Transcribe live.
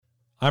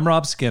I'm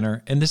Rob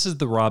Skinner, and this is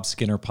the Rob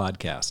Skinner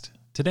Podcast.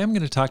 Today I'm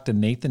going to talk to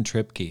Nathan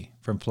Triepke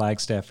from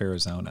Flagstaff,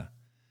 Arizona.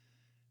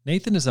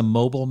 Nathan is a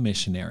mobile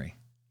missionary.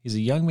 He's a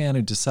young man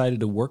who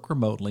decided to work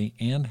remotely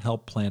and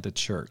help plant a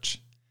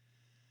church.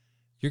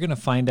 You're going to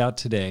find out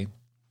today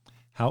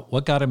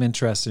what got him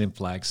interested in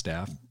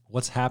Flagstaff,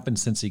 what's happened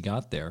since he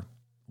got there,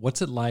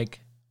 what's it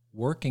like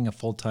working a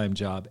full-time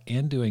job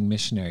and doing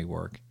missionary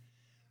work,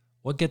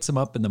 what gets him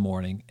up in the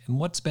morning, and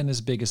what's been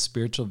his biggest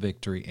spiritual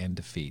victory and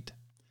defeat.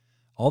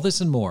 All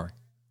this and more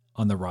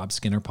on the Rob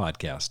Skinner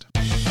Podcast.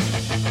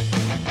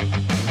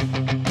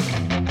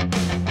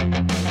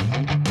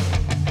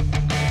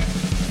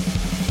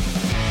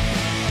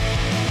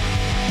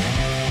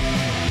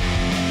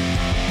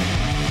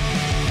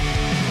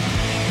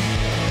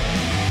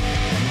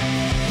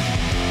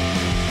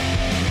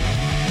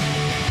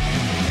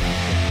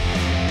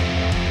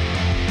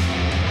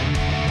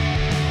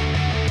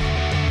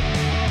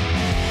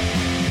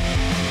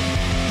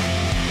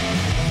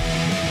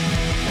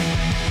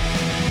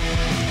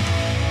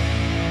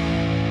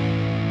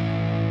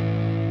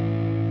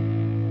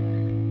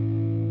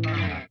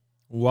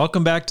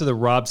 Welcome back to the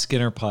Rob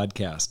Skinner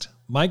Podcast.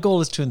 My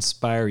goal is to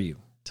inspire you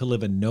to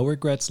live a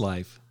no-regrets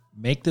life,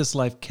 make this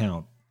life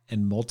count,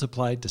 and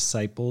multiply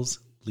disciples,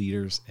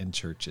 leaders, and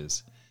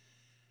churches.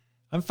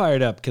 I'm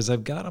fired up because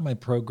I've got on my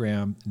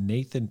program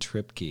Nathan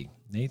Triepke.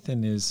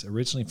 Nathan is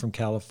originally from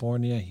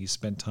California. He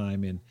spent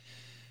time in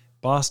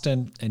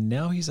Boston, and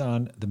now he's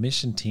on the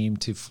mission team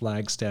to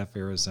Flagstaff,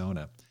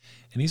 Arizona.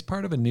 And he's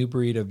part of a new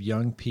breed of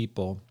young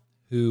people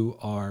who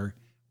are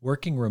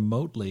working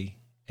remotely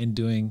and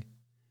doing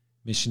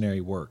missionary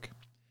work.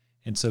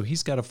 And so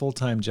he's got a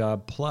full-time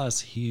job,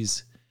 plus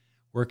he's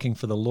working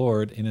for the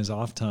Lord in his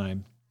off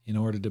time in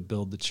order to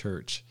build the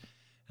church.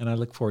 And I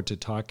look forward to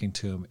talking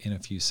to him in a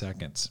few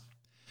seconds.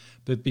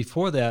 But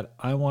before that,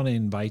 I want to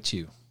invite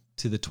you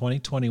to the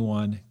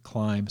 2021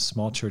 Climb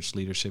Small Church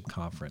Leadership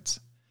Conference.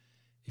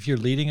 If you're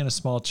leading in a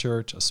small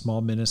church, a small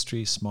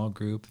ministry, small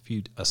group, if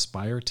you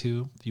aspire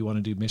to, if you want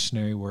to do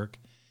missionary work,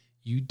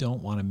 you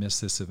don't want to miss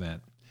this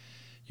event.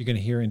 You're going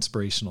to hear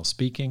inspirational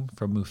speaking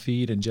from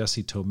Mufid and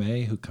Jesse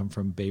Tomei, who come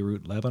from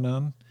Beirut,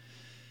 Lebanon.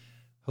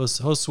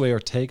 Josue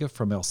Ortega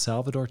from El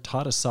Salvador,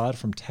 Todd Assad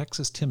from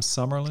Texas, Tim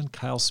Summerlin,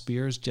 Kyle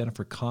Spears,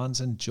 Jennifer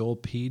Konzen, Joel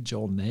P.,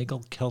 Joel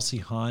Nagel, Kelsey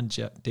Hahn,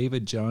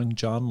 David Jung,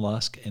 John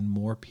Lusk, and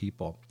more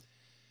people.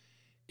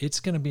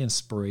 It's going to be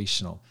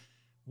inspirational.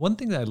 One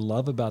thing that I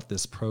love about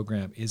this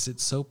program is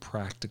it's so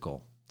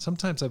practical.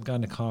 Sometimes I've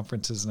gone to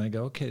conferences and I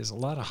go, okay, there's a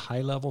lot of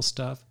high-level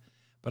stuff,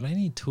 but I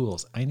need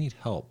tools. I need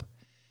help.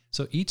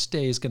 So each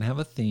day is going to have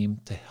a theme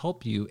to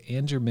help you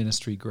and your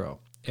ministry grow.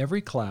 Every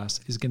class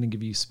is going to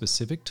give you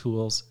specific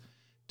tools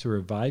to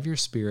revive your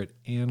spirit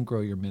and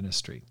grow your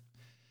ministry.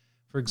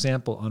 For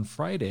example, on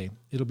Friday,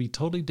 it'll be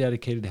totally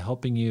dedicated to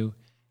helping you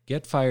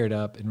get fired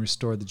up and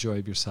restore the joy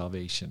of your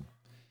salvation.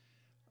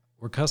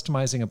 We're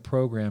customizing a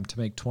program to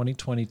make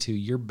 2022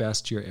 your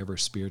best year ever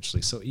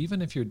spiritually. So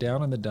even if you're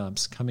down in the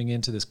dumps coming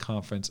into this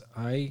conference,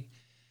 I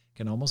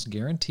can almost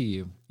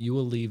guarantee you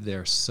will leave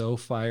there so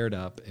fired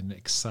up and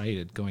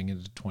excited going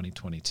into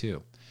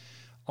 2022.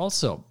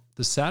 Also,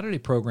 the Saturday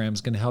program is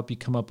going to help you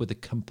come up with a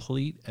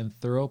complete and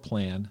thorough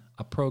plan,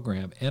 a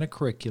program, and a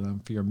curriculum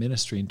for your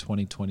ministry in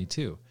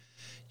 2022.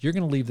 You're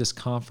going to leave this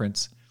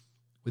conference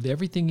with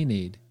everything you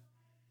need,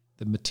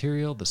 the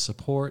material, the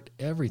support,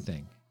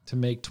 everything to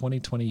make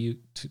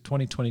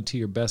 2022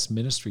 your best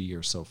ministry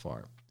year so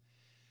far.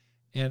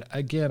 And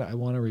again, I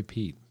want to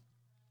repeat,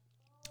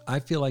 I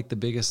feel like the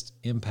biggest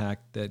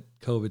impact that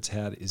COVID's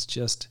had is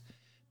just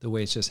the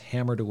way it's just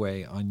hammered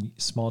away on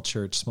small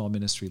church, small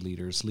ministry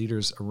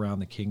leaders around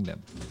the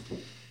kingdom.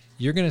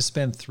 You're going to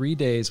spend 3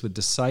 days with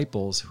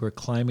disciples who are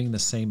climbing the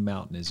same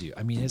mountain as you.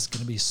 I mean, it's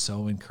going to be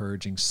so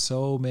encouraging.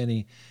 So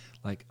many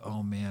like,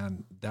 oh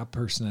man, that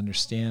person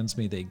understands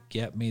me. They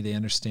get me. They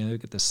understand. They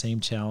get the same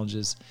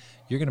challenges.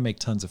 You're going to make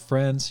tons of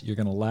friends. You're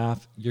going to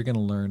laugh. You're going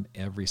to learn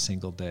every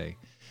single day.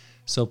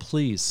 So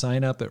please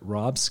sign up at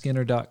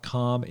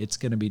robskinner.com. It's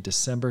going to be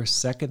December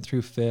 2nd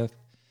through 5th.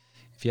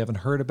 If you haven't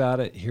heard about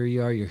it, here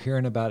you are. You're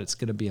hearing about it. It's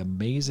going to be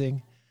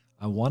amazing.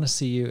 I want to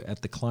see you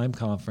at the Climb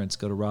Conference.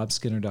 Go to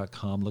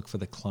robskinner.com. Look for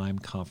the Climb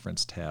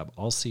Conference tab.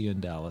 I'll see you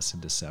in Dallas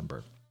in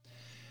December.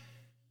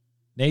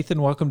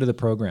 Nathan, welcome to the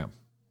program.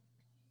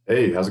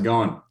 Hey, how's it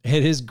going?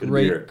 It is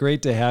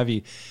great to have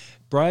you.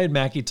 Brian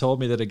Mackey told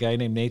me that a guy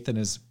named Nathan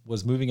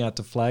was moving out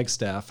to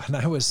Flagstaff, and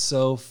I was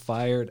so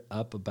fired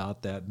up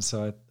about that. And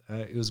so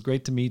it was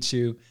great to meet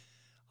you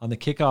on the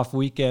kickoff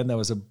weekend. That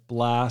was a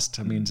blast.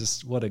 I mean,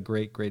 just what a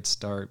great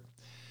start.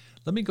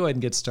 Let me go ahead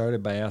and get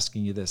started by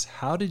asking you this.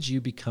 How did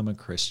you become a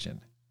Christian?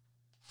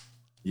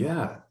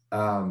 Yeah.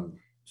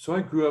 So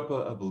I grew up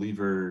a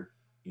believer,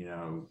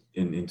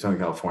 in Southern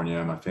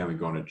California, my family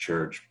going to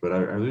church, but I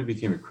really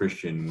became a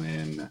Christian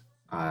when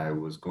I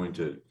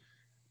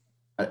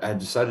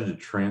decided to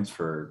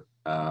transfer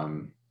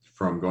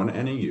from going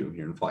to NAU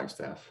here in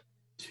Flagstaff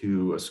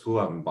to a school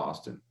out in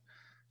Boston,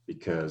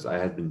 because I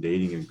had been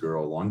dating a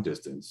girl long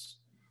distance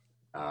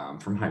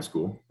from high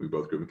school. We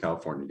both grew up in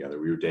California together.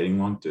 We were dating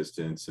long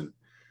distance, and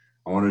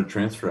I wanted to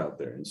transfer out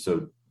there. And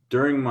so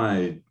during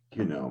my,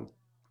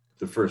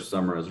 the first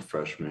summer as a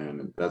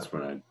freshman, that's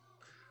when I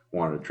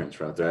wanted to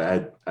transfer out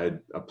there. I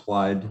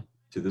applied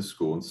to this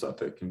school in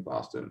Suffolk in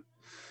Boston.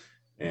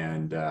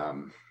 And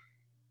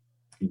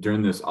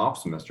during this off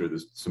semester,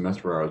 this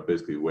semester where I was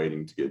basically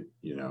waiting to get,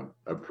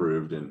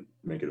 approved and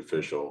make it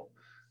official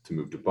to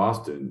move to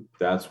Boston,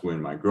 that's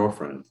when my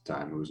girlfriend at the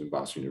time, who was in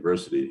Boston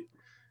University,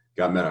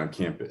 got met on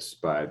campus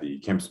by the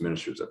campus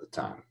ministers at the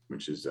time,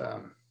 which is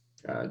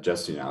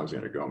Jesse and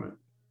Alexander Goman,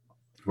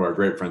 who are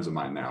great friends of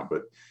mine now.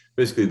 But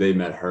basically they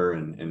met her.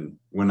 And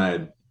when I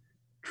had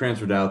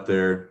transferred out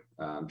there,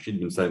 she'd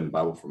been studying the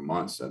Bible for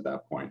months at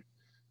that point.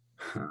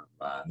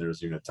 There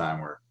was even a time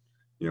where,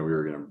 we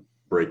were going to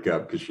break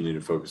up because she needed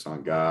to focus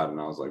on God.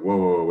 And I was like,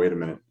 whoa, wait a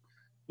minute.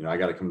 I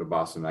got to come to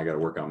Boston. I got to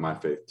work on my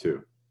faith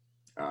too.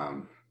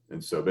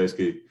 And so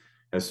basically,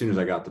 as soon as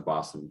I got to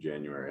Boston in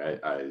January,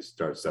 I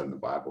started studying the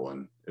Bible,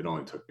 and it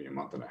only took me a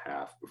month and a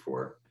half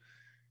before,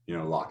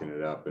 locking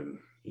it up and,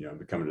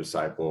 becoming a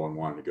disciple and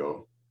wanting to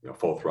go,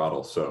 full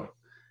throttle. So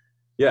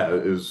yeah,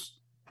 it was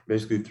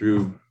basically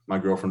through my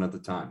girlfriend at the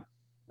time.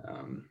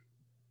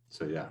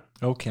 So yeah.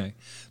 Okay.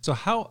 So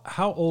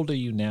how old are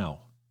you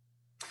now?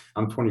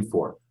 I'm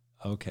 24.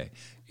 Okay.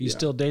 You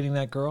still dating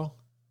that girl?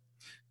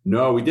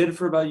 No, we dated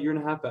for about a year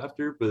and a half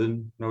after, but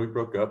then we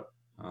broke up.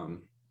 I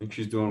think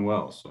she's doing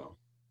well, so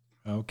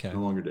okay.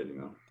 No longer dating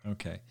though.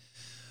 Okay.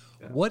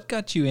 Yeah. What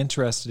got you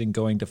interested in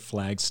going to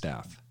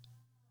Flagstaff?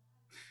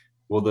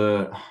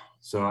 Well,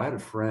 so I had a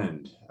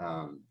friend,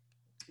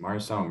 Mari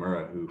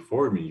Sawamura, who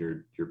forwarded me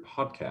your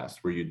podcast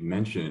where you'd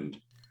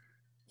mentioned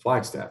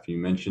Flagstaff. You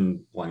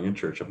mentioned planting a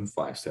church up in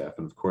Flagstaff,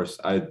 and of course,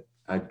 I'd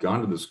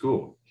gone to the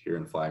school here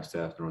in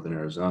Flagstaff, Northern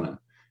Arizona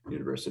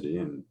University,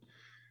 and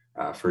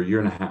for a year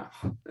and a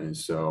half. And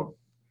so,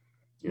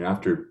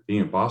 after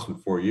being in Boston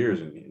 4 years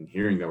and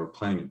hearing that we're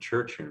planning a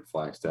church here in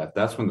Flagstaff,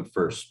 that's when the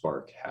first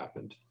spark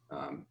happened,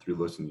 through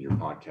listening to your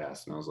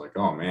podcast. And I was like,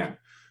 oh man,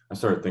 I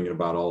started thinking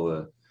about all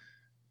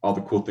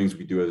the cool things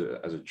we do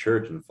as a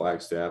church in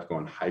Flagstaff,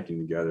 going hiking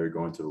together,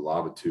 going to the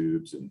lava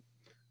tubes, and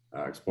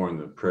exploring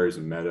the prairies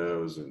and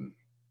meadows, and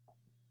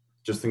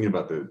just thinking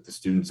about the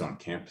students on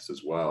campus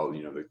as well,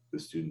 the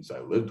students I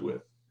lived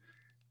with,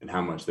 and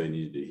how much they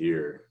needed to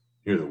hear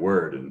the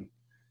word.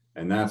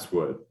 And that's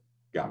what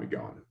got me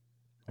going.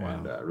 Wow.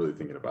 And really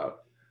thinking about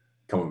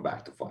coming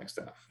back to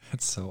Flagstaff.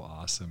 That's so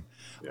awesome.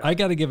 Yeah. I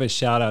got to give a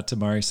shout out to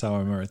Mari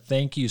Sawamura.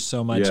 Thank you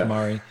so much,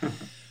 Mari.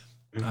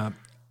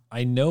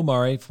 I know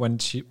Mari when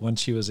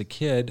she was a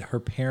kid. Her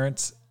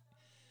parents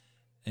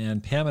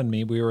and Pam and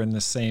me, we were in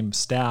the same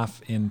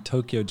staff in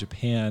Tokyo,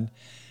 Japan.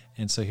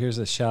 And so here's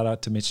a shout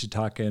out to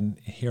Michitaka and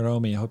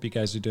Hiromi. I hope you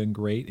guys are doing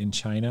great in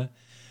China.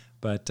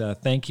 But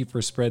thank you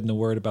for spreading the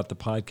word about the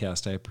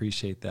podcast. I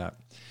appreciate that.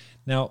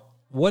 Now,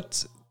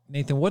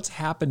 Nathan, what's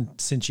happened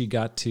since you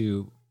got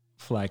to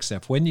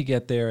Flagstaff? When you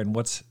get there, and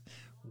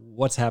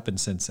what's happened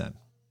since then?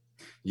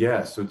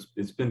 Yeah, so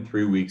it's been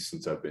 3 weeks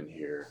since I've been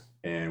here,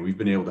 and we've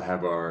been able to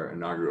have our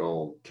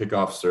inaugural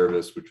kickoff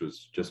service, which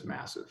was just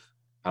massive.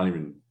 I don't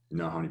even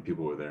know how many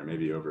people were there,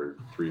 maybe over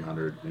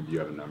 300, maybe you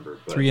have a number.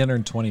 But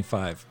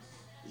 325.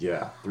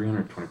 Yeah,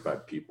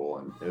 325 people,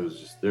 and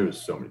there was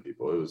so many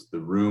people. The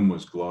room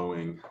was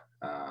glowing.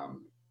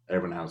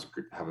 Everyone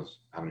was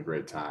having a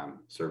great time.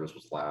 Service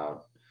was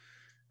loud.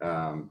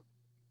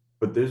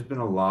 But there's been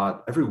a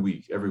lot every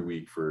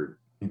week for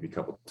maybe a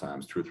couple of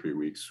times, 2 or 3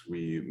 weeks,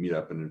 we meet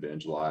up and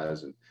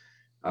evangelize.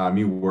 And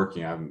me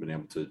working, I haven't been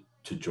able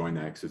to join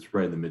that because it's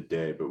right in the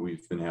midday, but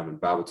we've been having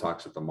Bible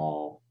talks at the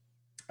mall.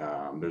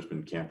 There's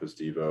been campus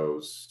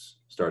devos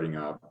starting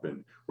up,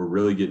 and we're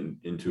really getting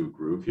into a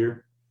groove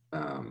here,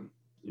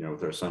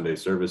 with our Sunday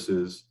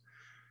services.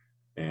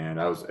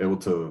 And I was able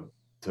to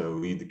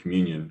lead the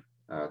communion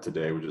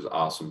today, which is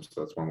awesome.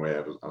 So that's one way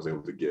I was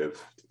able to give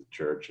to the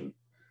church. And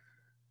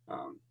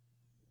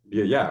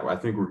I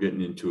think we're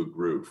getting into a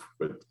groove,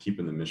 but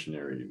keeping the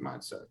missionary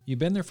mindset. You've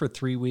been there for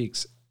 3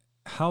 weeks.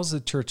 How's the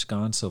church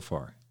gone so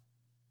far?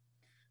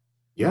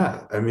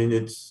 Yeah, I mean,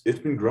 it's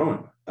been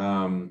growing.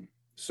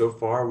 So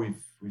far, we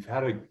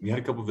had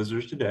a couple of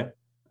visitors today,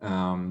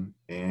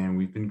 and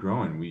we've been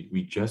growing.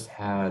 We just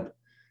had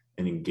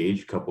an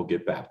engaged couple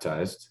get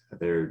baptized.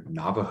 They're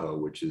Navajo,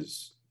 which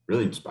is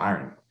really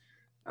inspiring.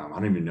 I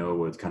don't even know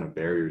what kind of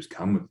barriers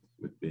come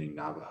with being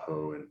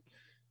Navajo and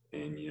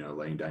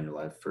laying down your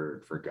life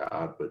for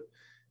God, but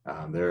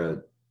they're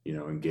a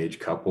engaged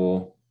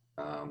couple,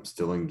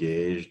 still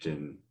engaged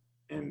and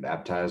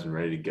baptized and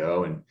ready to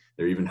go, and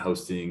they're even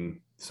hosting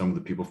some of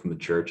the people from the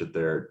church at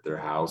their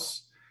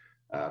house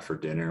for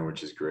dinner,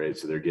 which is great.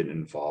 So they're getting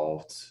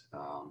involved.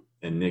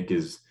 And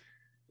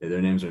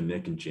their names are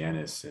Nick and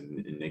Janice,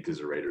 and Nick is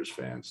a Raiders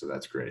fan, so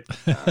that's great.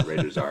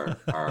 Raiders are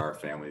our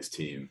family's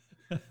team.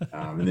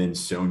 And then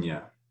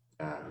Sonia,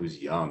 who's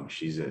young,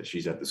 she's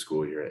at the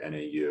school here at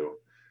NAU.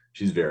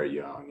 She's very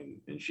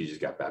young, and she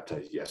just got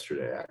baptized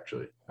yesterday,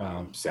 actually.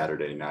 Wow.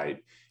 Saturday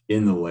night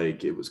in the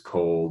lake. It was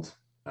cold.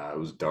 It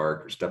was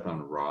dark. We're stepping on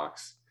the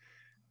rocks,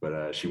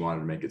 but she wanted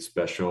to make it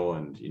special.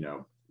 And,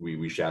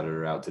 we shouted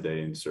her out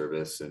today in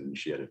service, and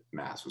she had a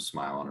massive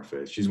smile on her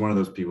face. She's one of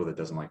those people that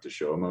doesn't like to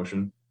show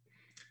emotion,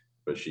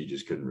 but she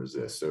just couldn't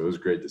resist. So it was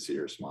great to see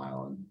her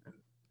smile and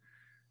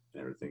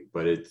everything.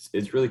 But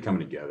it's really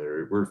coming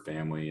together. We're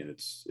family, and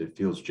it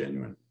feels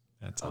genuine.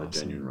 That's awesome.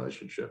 Genuine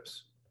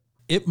relationships.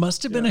 It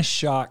must have been a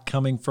shock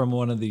coming from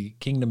one of the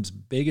kingdom's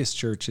biggest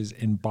churches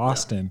in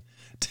Boston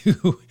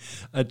to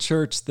a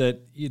church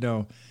that, you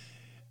know,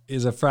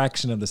 is a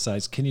fraction of the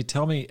size. Can you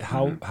tell me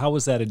how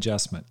was that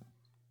adjustment?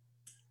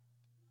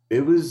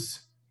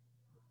 It's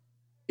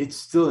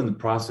still in the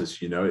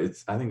process, you know.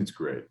 I think it's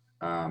great.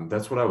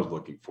 That's what I was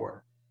looking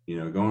for. You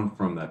know, going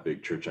from that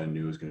big church, I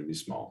knew was going to be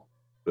small,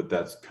 but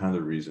that's kind of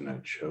the reason I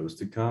chose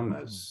to come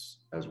as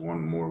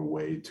one more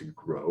way to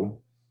grow,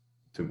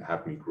 to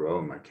have me grow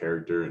in my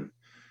character and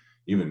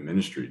even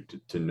ministry,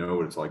 to know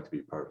what it's like to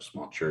be part of a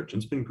small church.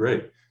 And it's been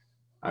great.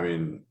 I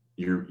mean,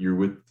 you're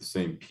with the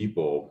same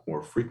people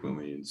more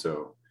frequently, and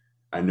so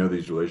I know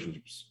these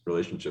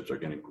relationships are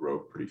going to grow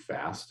pretty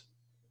fast.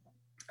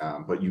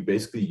 But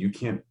you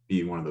can't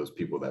be one of those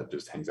people that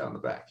just hangs out in the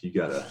back. You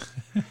gotta,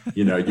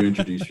 you know, you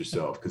introduce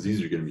yourself, because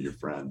these are going to be your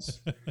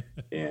friends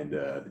and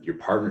your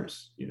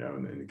partners, you know,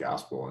 in the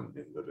gospel and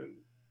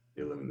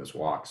live in this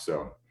walk.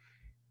 So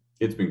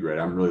it's been great.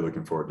 I'm really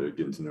looking forward to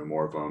getting to know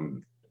more of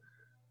them.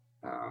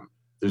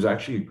 There's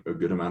actually a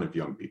good amount of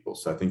young people,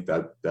 so I think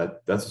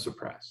that's a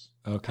surprise.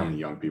 Okay. How many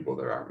young people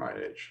there are my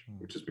age,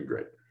 which has been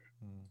great.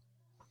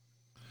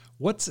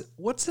 What's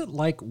it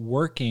like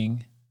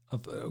working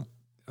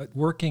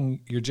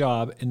your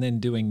job and then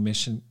doing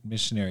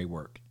missionary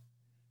work?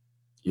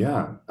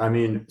 Yeah, I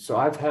mean, so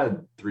I've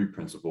had 3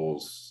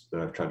 principles that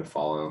I've tried to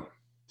follow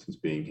since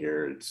being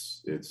here.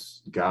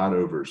 It's God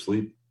over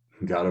sleep,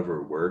 God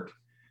over work,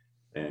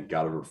 and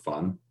God over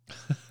fun.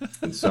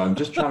 And so I'm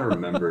just trying to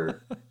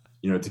remember,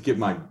 you know, to get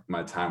my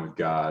time with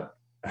God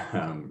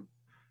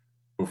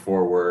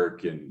before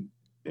work, and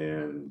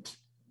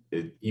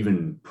it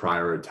even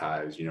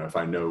prioritize, you know, if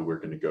I know we're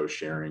going to go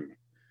sharing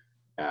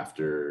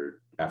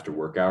after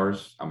work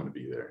hours, I'm going to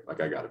be there.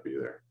 Like, I got to be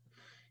there.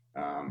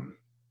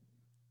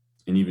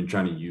 And even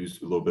trying to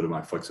use a little bit of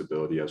my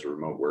flexibility as a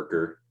remote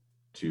worker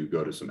to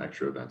go to some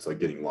extra events, like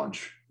getting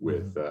lunch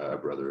with a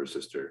brother or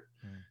sister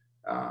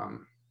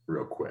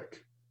real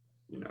quick,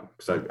 you know,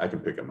 because I can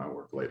pick up my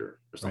work later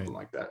or something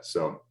like that.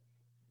 So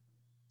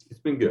it's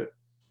been good.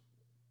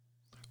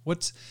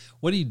 What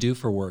do you do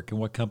for work, and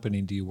what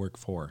company do you work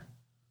for?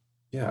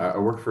 Yeah, I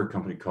work for a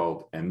company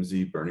called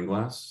MZ Burning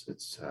Glass.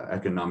 It's an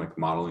economic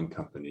modeling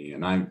company,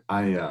 and I'm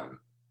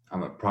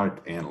a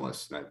product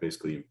analyst, and I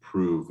basically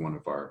improve one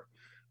of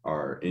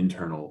our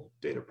internal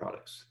data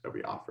products that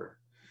we offer.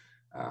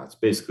 It's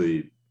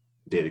basically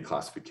data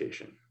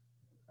classification.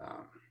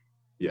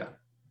 Yeah.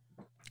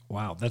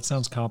 Wow, that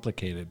sounds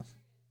complicated.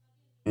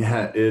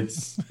 Yeah,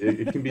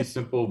 it can be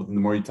simple, but the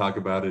more you talk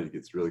about it, it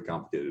gets really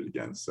complicated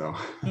again. So,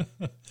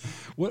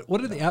 what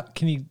are the app?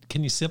 Can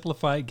you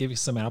simplify it? Give you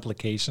some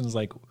applications.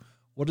 Like,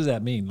 what does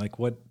that mean? Like,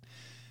 what?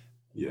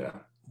 Yeah.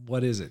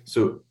 What is it?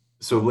 So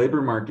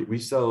labor market. We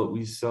sell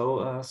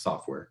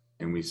software,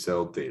 and we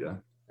sell data.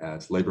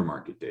 It's labor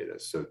market data.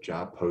 So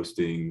job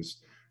postings,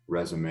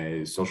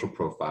 resumes, social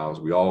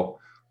profiles. We all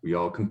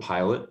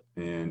compile it,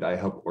 and I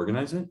help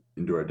organize it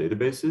into our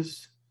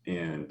databases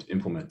and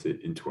implement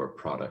it into our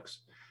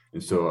products.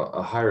 And so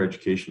a higher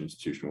education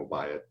institution will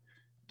buy it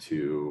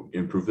to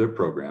improve their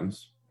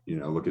programs, you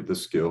know, look at the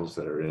skills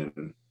that are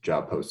in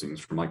job postings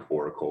from like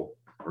Oracle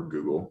or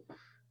Google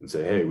and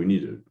say, hey, we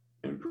need to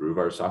improve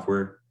our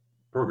software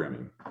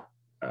programming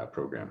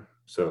program.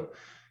 So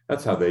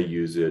that's how they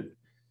use it.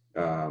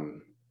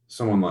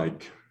 Someone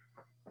like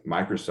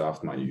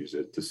Microsoft might use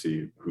it to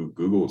see who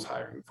Google is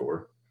hiring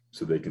for,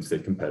 so they can stay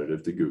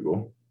competitive to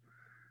Google,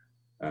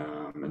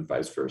 and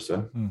vice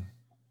versa.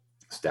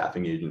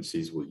 Staffing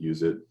agencies will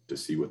use it to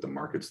see what the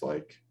market's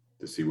like,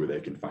 to see where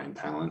they can find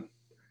talent,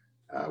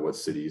 what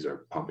cities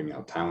are pumping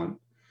out talent.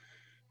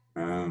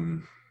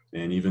 And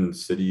even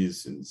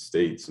cities and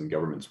states and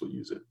governments will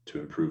use it to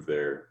improve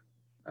their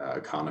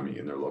economy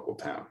in their local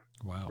town.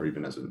 Wow. Or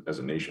even as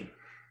a nation.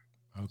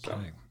 Okay. So.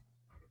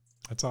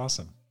 That's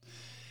awesome.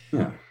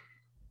 Yeah.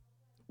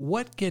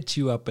 What gets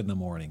you up in the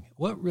morning?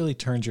 What really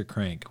turns your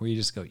crank where you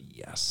just go,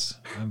 yes,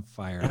 I'm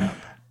fired up?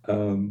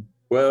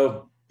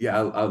 Well, yeah,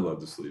 I love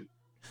to sleep,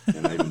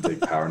 and I even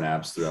take power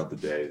naps throughout the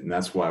day. And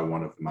that's why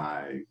one of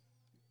my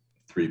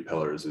 3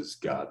 pillars is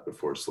God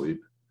before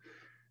sleep.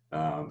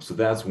 So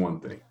that's one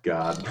thing,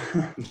 God,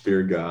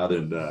 fear God,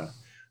 and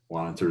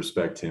wanting to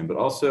respect him. But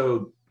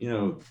also, you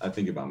know, I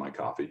think about my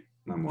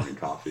morning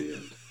coffee,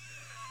 and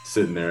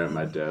sitting there at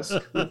my desk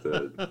with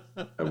a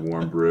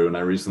warm brew. And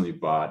I recently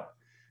bought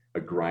a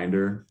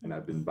grinder, and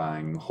I've been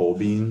buying whole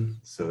bean.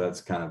 So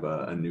that's kind of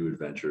a new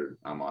adventure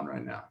I'm on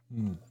right now.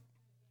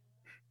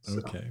 So,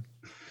 okay.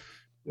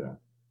 Yeah.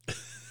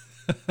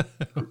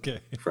 Okay.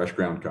 Fresh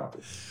ground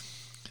coffee.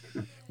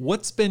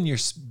 What's been your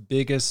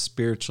biggest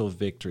spiritual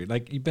victory?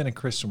 Like, you've been a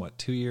Christian,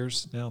 2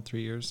 years now,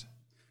 3 years?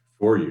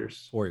 4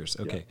 years. 4 years.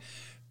 Okay.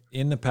 Yeah.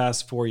 In the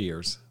past 4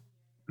 years,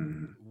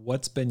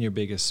 what's been your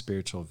biggest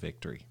spiritual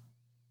victory?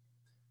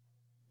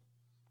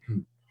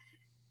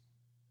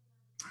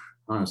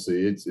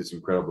 honestly, it's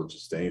incredible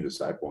just staying a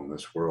disciple in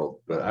this world.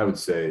 But I would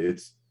say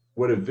it's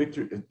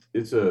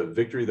a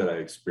victory that I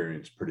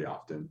experience pretty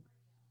often.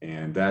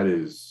 And that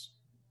is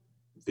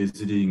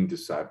visiting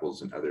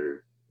disciples in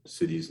other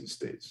cities and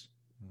states.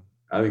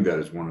 I think that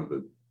is one of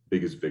the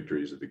biggest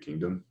victories of the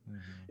kingdom.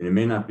 And it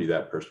may not be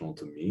that personal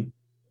to me,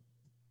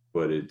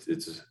 but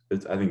it's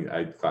I think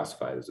I'd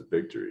classify it as a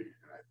victory.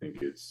 I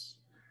think it's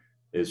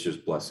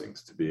just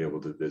blessings to be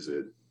able to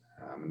visit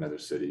another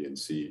city and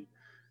see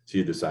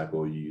a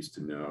disciple you used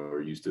to know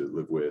or used to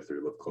live with or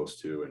live close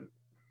to. And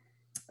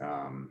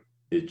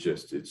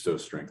it's so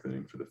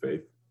strengthening for the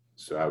faith.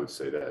 So I would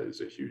say that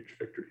is a huge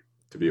victory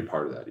to be a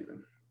part of that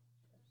even.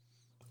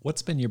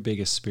 What's been your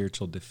biggest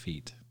spiritual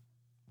defeat?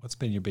 What's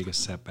been your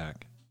biggest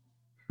setback?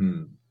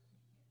 Yeah,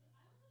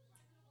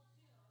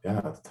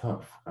 that's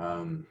tough.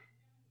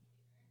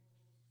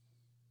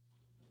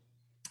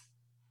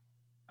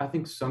 I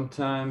think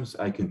sometimes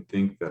I can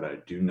think that I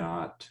do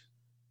not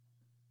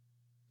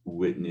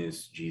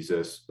witness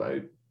Jesus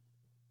by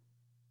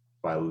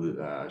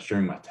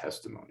sharing my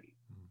testimony.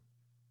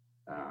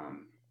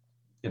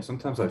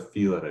 Sometimes I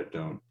feel that I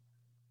don't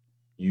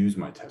use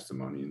my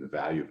testimony and the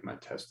value of my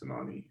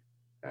testimony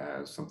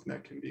as something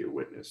that can be a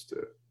witness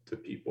to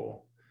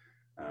people,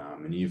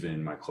 and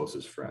even my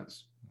closest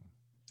friends.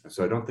 And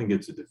so I don't think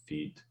it's a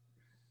defeat,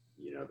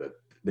 that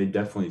they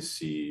definitely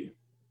see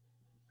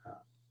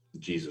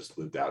Jesus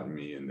lived out in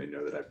me and they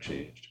know that I've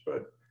changed,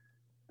 but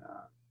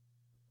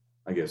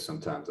I guess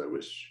sometimes I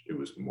wish it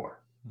was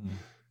more.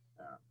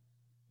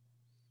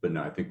 But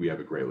no, I think we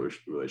have a great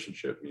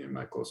relationship, me and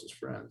my closest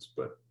friends,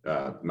 but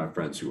my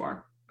friends who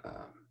aren't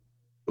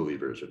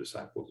believers or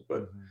disciples.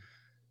 But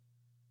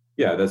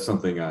yeah, that's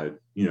something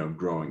I'm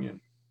growing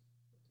in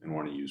and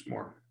want to use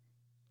more.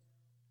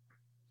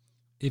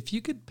 If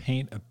you could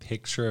paint a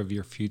picture of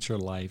your future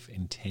life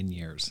in 10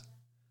 years,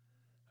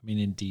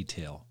 in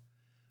detail,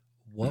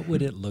 what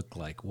would it look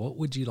like? What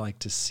would you like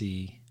to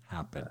see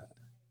happen?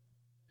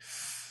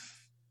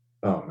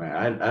 Oh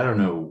man, I don't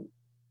know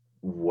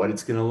what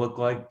it's going to look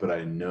like, but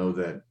I know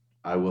that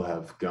I will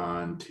have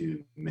gone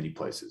to many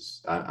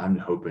places. I'm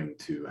hoping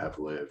to have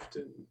lived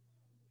in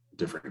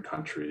different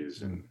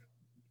countries and,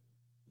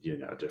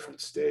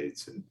 different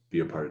states and be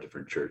a part of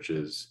different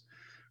churches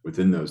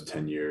within those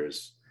 10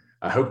 years.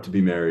 I hope to be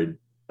married,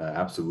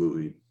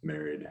 absolutely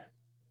married,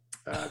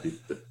 be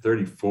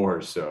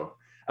 34. So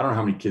I don't know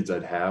how many kids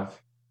I'd have,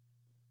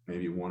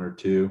 maybe one or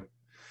two.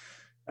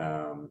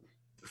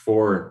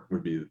 4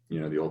 would be,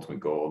 the ultimate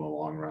goal in the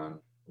long run.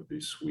 Would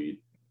be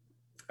sweet.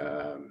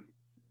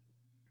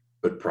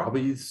 But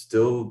probably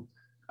still,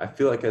 I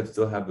feel like I'd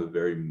still have a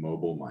very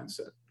mobile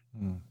mindset.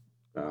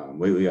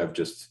 Lately, I've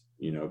just,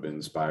 been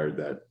inspired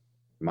that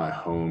my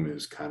home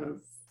is kind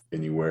of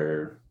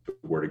anywhere the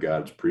word of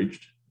God is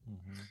preached,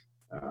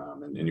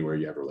 and anywhere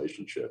you have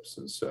relationships.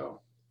 And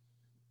so,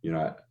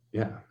 I'd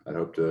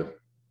hope to,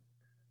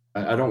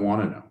 I don't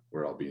want to know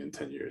where I'll be in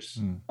 10 years.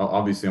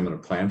 Obviously, I'm going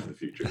to plan for the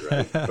future,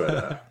 right?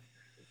 But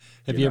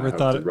have you ever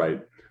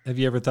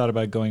thought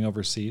about going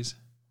overseas?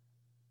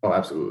 Oh,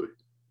 absolutely.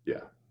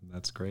 Yeah.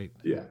 That's great.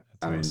 Yeah.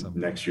 That's awesome.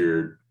 Next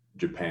year,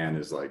 Japan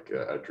is like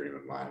a dream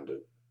of mine, to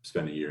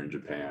spend a year in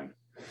Japan,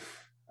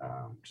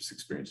 just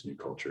experience a new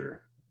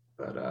culture.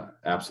 But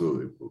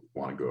absolutely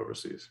want to go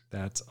overseas.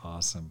 That's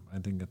awesome. I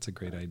think that's a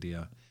great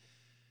idea.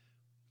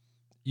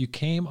 You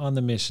came on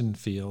the mission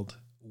field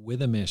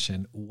with a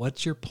mission.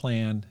 What's your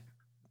plan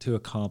to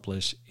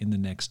accomplish in the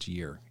next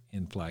year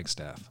in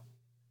Flagstaff?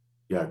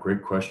 Yeah,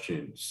 great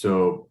question.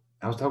 So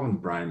I was talking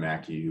with Brian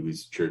Mackey, who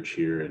leads the church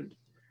here, and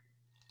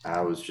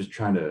I was just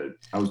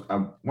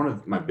one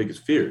of my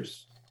biggest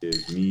fears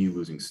is me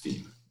losing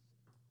steam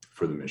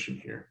for the mission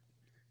here.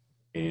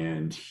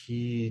 And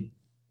he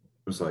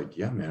was like,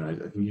 yeah, man, I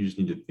think you just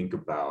need to think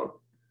about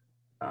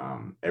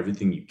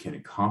everything you can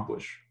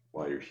accomplish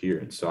while you're here.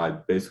 And so I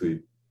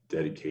basically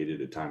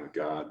dedicated a time with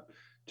God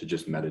to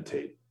just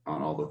meditate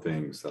on all the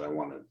things that I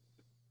want to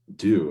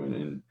do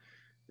and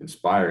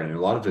inspire. And a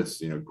lot of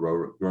it's,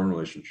 growing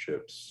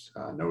relationships,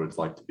 know what it's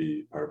like to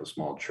be part of a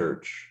small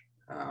church,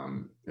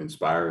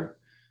 inspire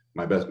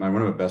one of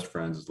my best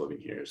friends is living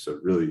here. So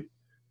really,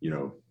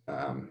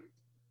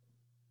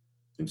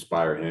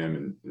 inspire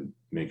him and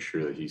make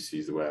sure that he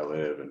sees the way I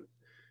live. And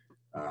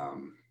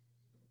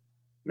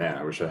man,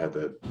 I wish I had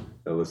that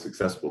list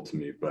accessible to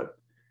me, but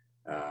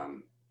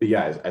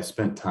yeah, I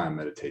spent time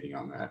meditating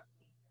on that.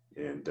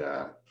 And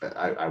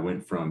I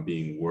went from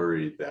being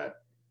worried that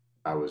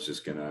I was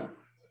just gonna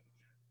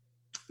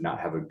not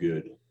have a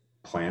good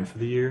plan for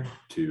the year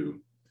to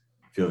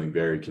feeling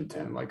very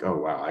content, like, oh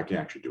wow, I can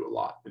actually do a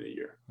lot in a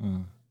year.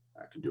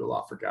 I can do a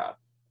lot for God.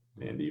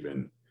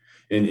 And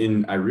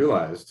I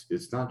realized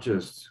it's not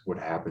just what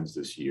happens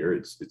this year,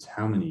 it's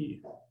how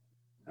many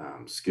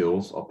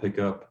skills I'll pick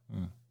up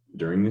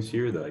during this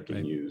year that I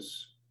can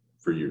use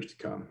for years to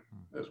come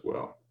as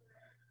well.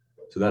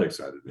 So that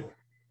excited me.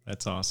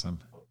 That's awesome.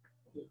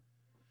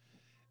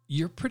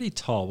 You're pretty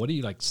tall. What are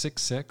you, like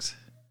 6'6"?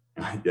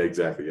 Yeah,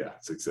 exactly. Yeah,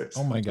 6'6".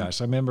 Oh my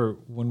gosh. I remember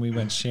when we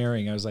went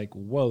sharing, I was like,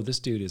 whoa, this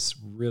dude is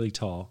really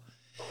tall.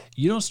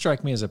 You don't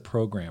strike me as a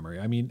programmer.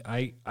 I mean,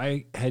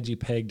 I had you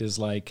pegged as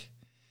like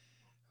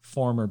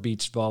former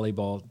beach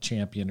volleyball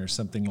champion or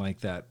something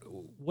like that.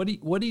 What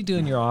do you do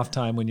in your off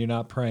time when you're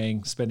not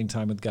praying, spending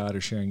time with God,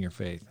 or sharing your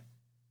faith?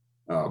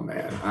 Oh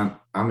man,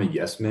 I'm a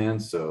yes man.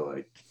 So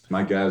like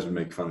my guys would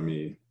make fun of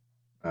me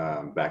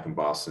back in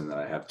Boston that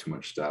I have too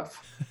much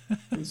stuff.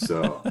 And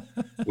so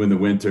when the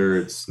winter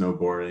it's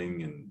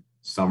snowboarding and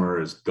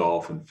summer is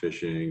golf and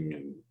fishing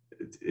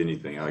and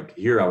anything. Like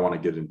here I want to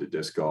get into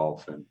disc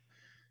golf, and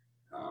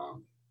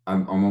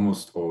I'm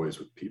almost always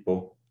with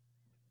people.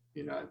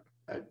 You know,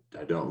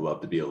 I don't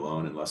love to be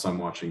alone unless I'm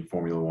watching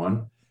Formula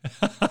One.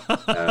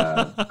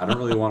 I don't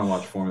really want to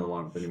watch Formula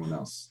One with anyone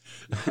else.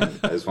 I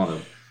just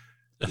want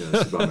to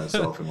sit by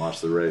myself and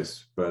watch the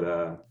race.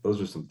 But those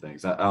are some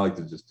things. I like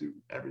to just do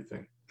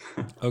everything.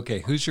 Okay,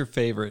 who's your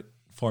favorite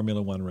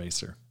Formula One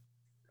racer?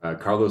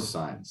 Carlos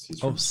Sainz. He's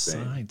from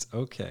Spain. Sainz.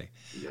 Okay.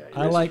 Yeah,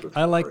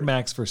 I like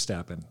Max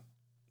Verstappen.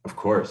 Of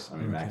course. I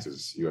mean, Max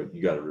is you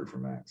got to root for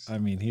Max. I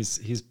mean,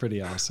 he's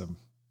pretty awesome.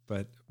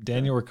 But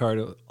Daniel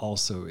Ricciardo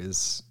also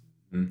is.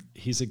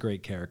 He's a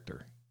great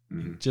character.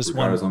 Just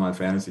Ricciardo's on my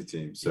fantasy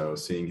team, so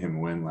seeing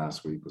him win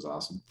last week was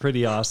awesome.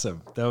 Pretty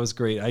awesome. That was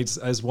great. I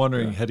was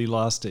wondering, had he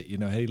lost it?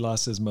 Had he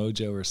lost his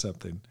mojo or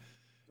something?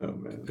 Oh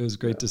man, it was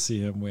great to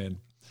see him win.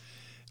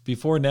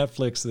 Before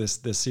Netflix,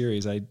 this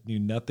series, I knew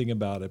nothing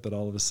about it, but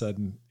all of a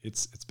sudden,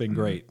 it's been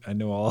great. I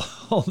know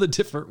all the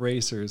different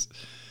racers.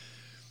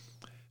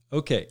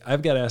 Okay,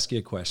 I've got to ask you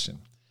a question.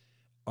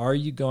 Are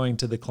you going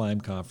to the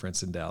Climb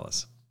conference in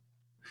Dallas?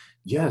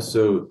 Yeah.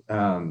 So.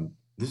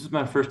 This is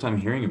my first time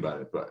hearing about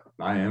it, but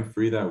I am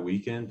free that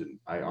weekend, and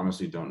I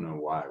honestly don't know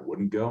why I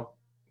wouldn't go.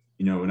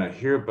 When I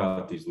hear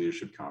about these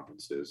leadership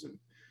conferences and,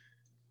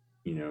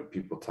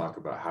 people talk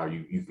about how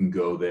you can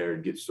go there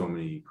and get so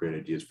many great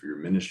ideas for your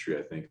ministry,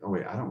 I think, oh,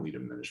 wait, I don't lead a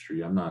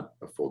ministry. I'm not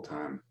a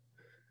full-time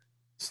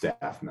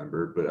staff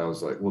member, but I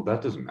was like, well,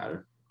 that doesn't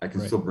matter. I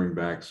can still bring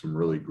back some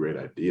really great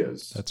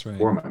ideas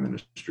for my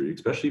ministry,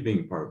 especially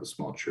being part of a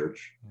small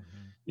church.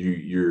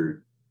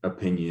 Your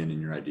opinion and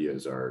your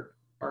ideas are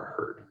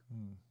heard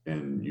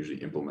and usually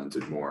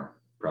implemented more,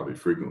 probably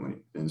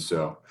frequently. And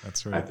so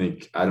I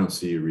think I don't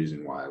see a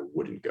reason why I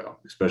wouldn't go,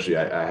 especially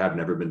I have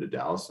never been to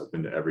Dallas. I've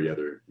been to every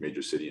other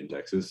major city in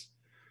Texas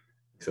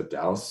except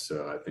Dallas.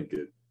 So I think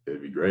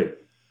it'd be great.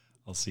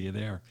 I'll see you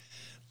there.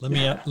 Let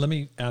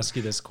me ask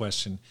you this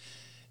question.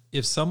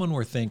 If someone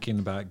were thinking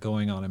about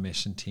going on a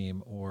mission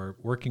team or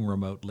working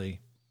remotely,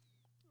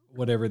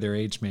 whatever their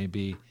age may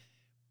be,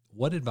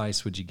 what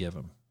advice would you give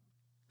them?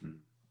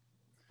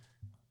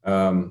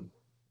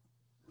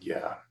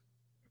 Yeah.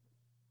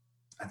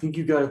 I think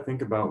you got to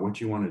think about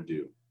what you want to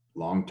do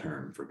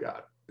long-term for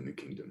God in the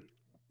kingdom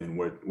and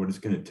what it's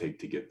going to take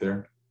to get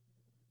there.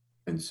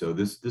 And so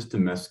this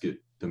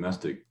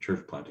domestic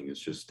church planting is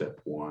just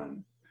step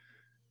one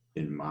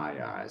in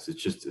my eyes.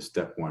 It's just a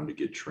step one to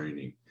get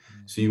training.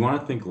 So you want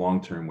to think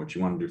long-term what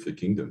you want to do for the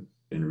kingdom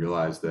and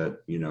realize that,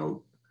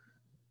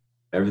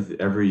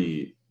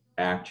 every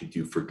act you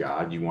do for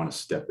God, you want to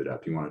step it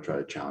up. You want to try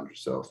to challenge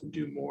yourself and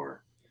do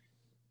more.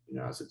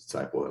 As a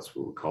disciple, that's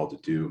what we're called to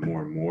do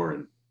more and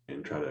more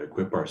and try to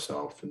equip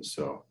ourselves. And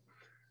so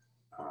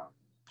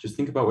just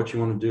think about what you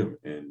want to do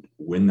and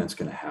when that's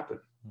going to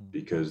happen,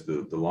 because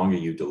the longer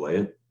you delay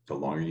it, the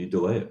longer you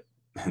delay it.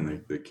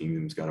 And the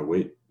kingdom's got to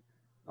wait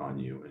on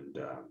you. And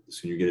the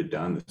sooner you get it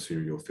done, the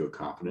sooner you'll feel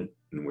confident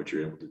in what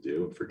you're able to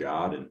do for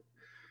God.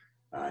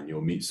 And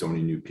you'll meet so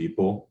many new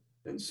people.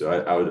 And so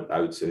I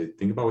would say,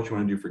 think about what you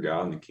want to do for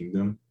God in the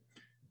kingdom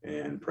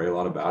and pray a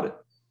lot about it.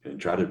 And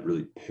try to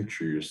really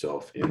picture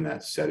yourself in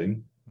that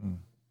setting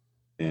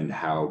and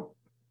how,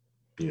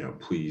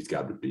 pleased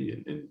God would be.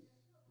 And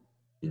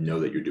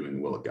that you're doing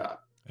the will of God.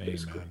 Amen.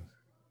 Basically.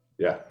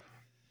 Yeah.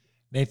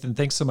 Nathan,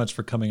 thanks so much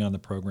for coming on the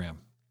program.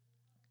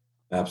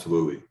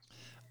 Absolutely.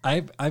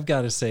 I've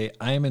got to say,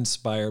 I am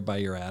inspired by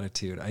your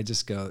attitude. I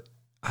just go,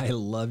 I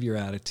love your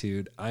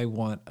attitude. I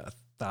want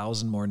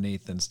 1,000 more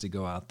Nathans to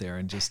go out there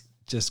and just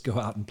go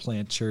out and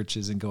plant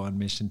churches and go on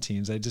mission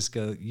teams. I just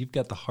go, you've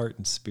got the heart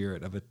and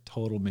spirit of a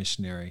total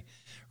missionary.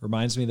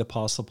 Reminds me of the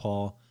Apostle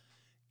Paul,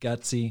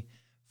 gutsy,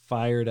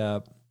 fired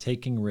up,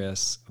 taking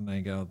risks. And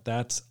I go,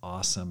 that's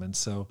awesome. And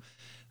so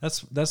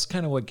that's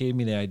kind of what gave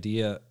me the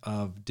idea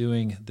of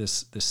doing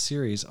this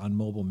series on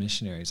mobile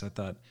missionaries. I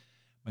thought,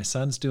 my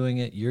son's doing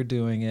it, you're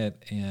doing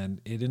it,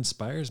 and it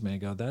inspires me. I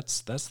go,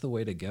 that's the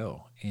way to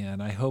go.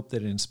 And I hope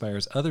that it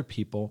inspires other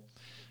people.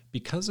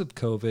 Because of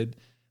COVID,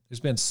 there's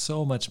been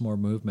so much more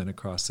movement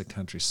across the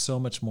country, so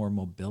much more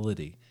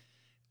mobility.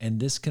 And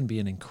this can be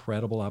an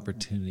incredible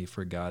opportunity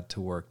for God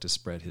to work to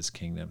spread his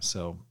kingdom.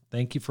 So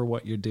thank you for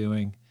what you're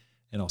doing,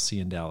 and I'll see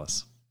you in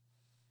Dallas.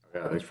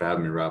 Yeah, thanks for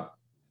having me, Rob.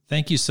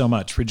 Thank you so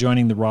much for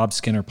joining the Rob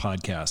Skinner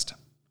podcast.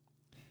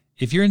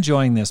 If you're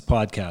enjoying this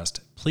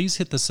podcast, please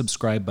hit the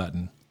subscribe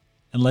button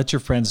and let your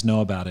friends know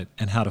about it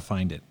and how to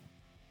find it.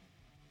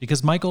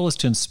 Because my goal is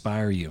to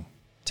inspire you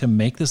to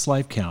make this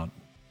life count,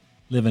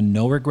 live a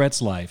no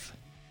regrets life,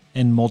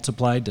 and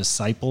multiply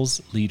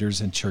disciples, leaders,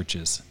 and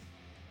churches.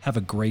 Have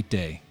a great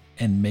day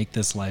and make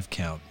this life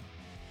count.